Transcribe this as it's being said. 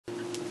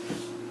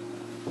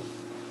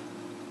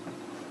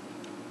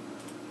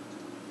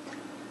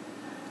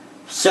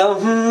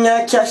Some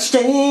nights I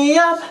stay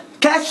up,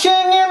 cashing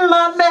in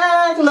my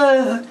bad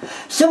luck.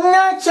 Some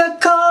nights I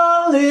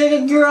call it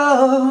a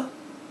draw.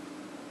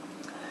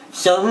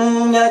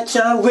 Some nights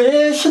I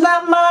wish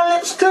that my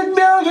lips could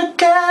build a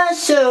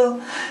castle.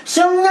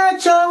 Some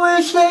nights I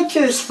wish they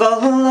just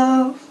fall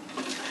off.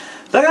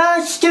 But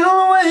I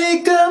still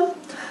wake up,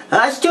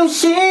 I still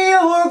see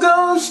your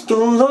ghost.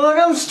 Oh Lord,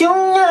 I'm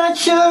still not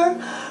sure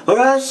what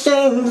I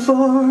stand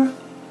for.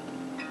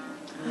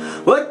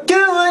 What do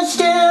I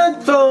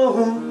stand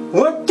for?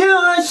 What do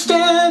I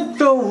stand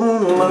for?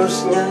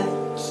 Most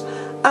nights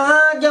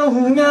I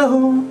don't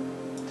know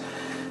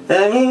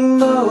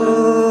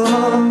anymore.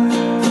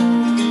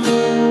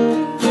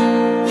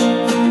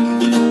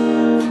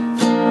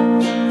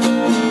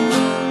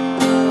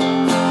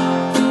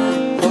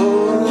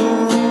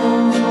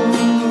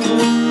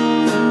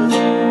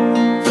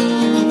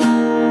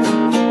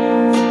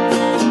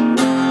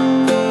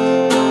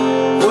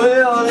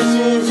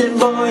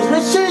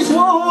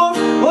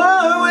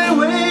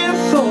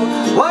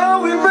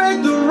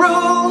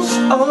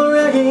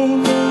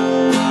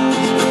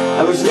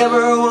 I was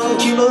never one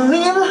to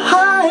believe the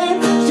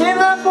hype. Save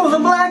that for the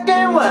black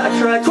and white. I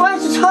tried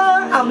twice as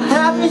hard, I'm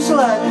half as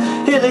light.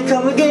 Here they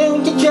come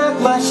again to jack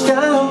my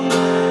style.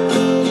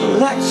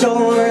 That's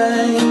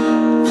alright.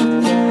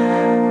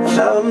 I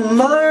found a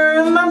mother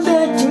in my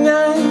bed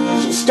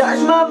tonight. She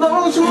starts my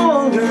bones from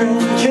wondering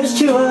just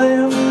who I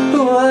am,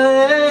 who I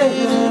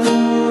am,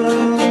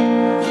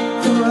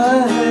 who I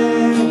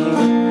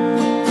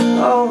am.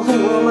 Oh, who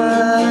am I?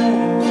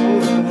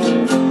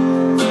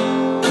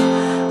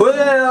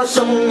 Well,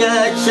 some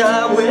nights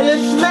I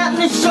wish that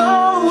this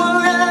all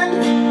would end,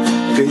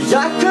 'cause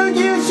I could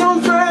use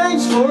some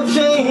friends for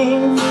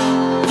change.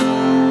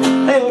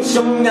 And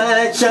some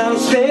nights I'm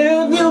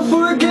scared you'll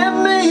forgive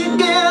me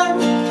again.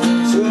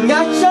 Some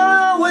nights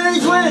I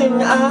always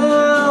win,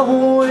 I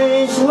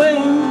always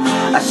win.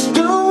 I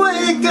still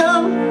wake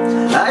up,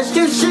 I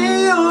still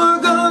see your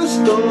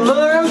ghost. Oh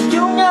Lord, I'm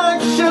still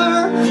not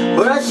sure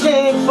what I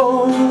stand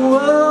for.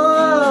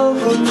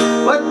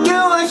 What do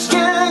I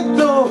stand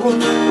for?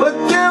 What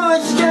do I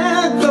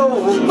stand for?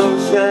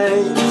 Most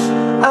nights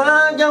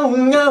I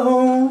don't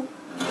know.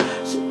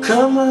 So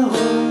come on.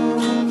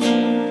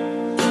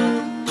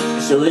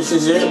 So this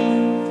is it.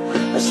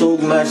 I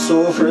sold my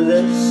soul for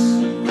this.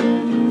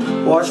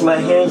 Washed my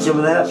hands of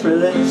that for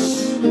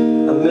this.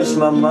 I miss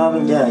my mom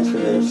and dad for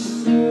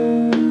this.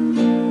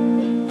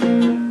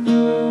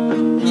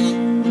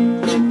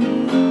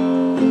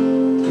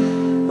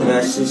 When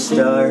I see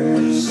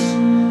stars,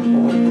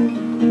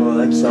 well,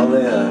 that's all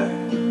they are.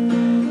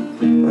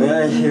 When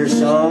I hear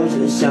songs,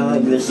 they sound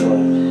like this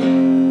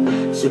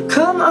one. So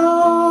come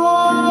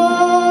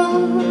on,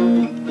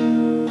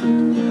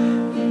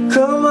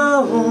 come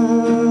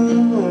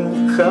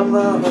on, come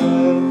on.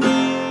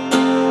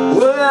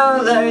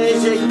 Well, that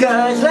is it,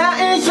 guys. That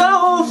is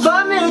all.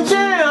 5 minutes in,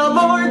 I'm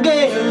bored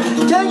again.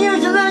 10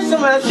 years of this,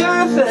 I'm not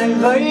sure if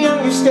anybody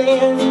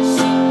understands.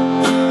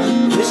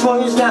 This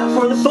one is not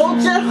for the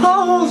folks at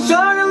home.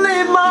 Sorry to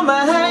leave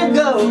mama and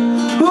go.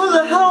 Who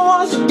the hell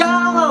wants to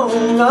die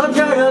alone? I'm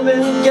tired of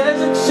in the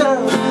desert sun.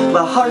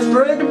 My heart's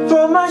breaking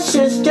for my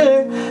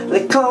sister.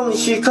 They call me,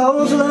 she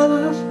calls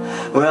love.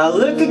 When I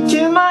look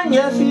into my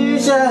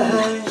nephew's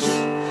eyes,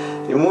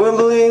 you won't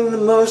believe the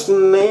most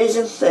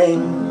amazing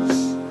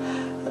things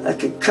that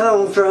could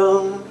come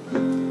from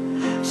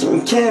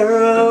some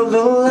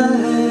terrible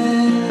life.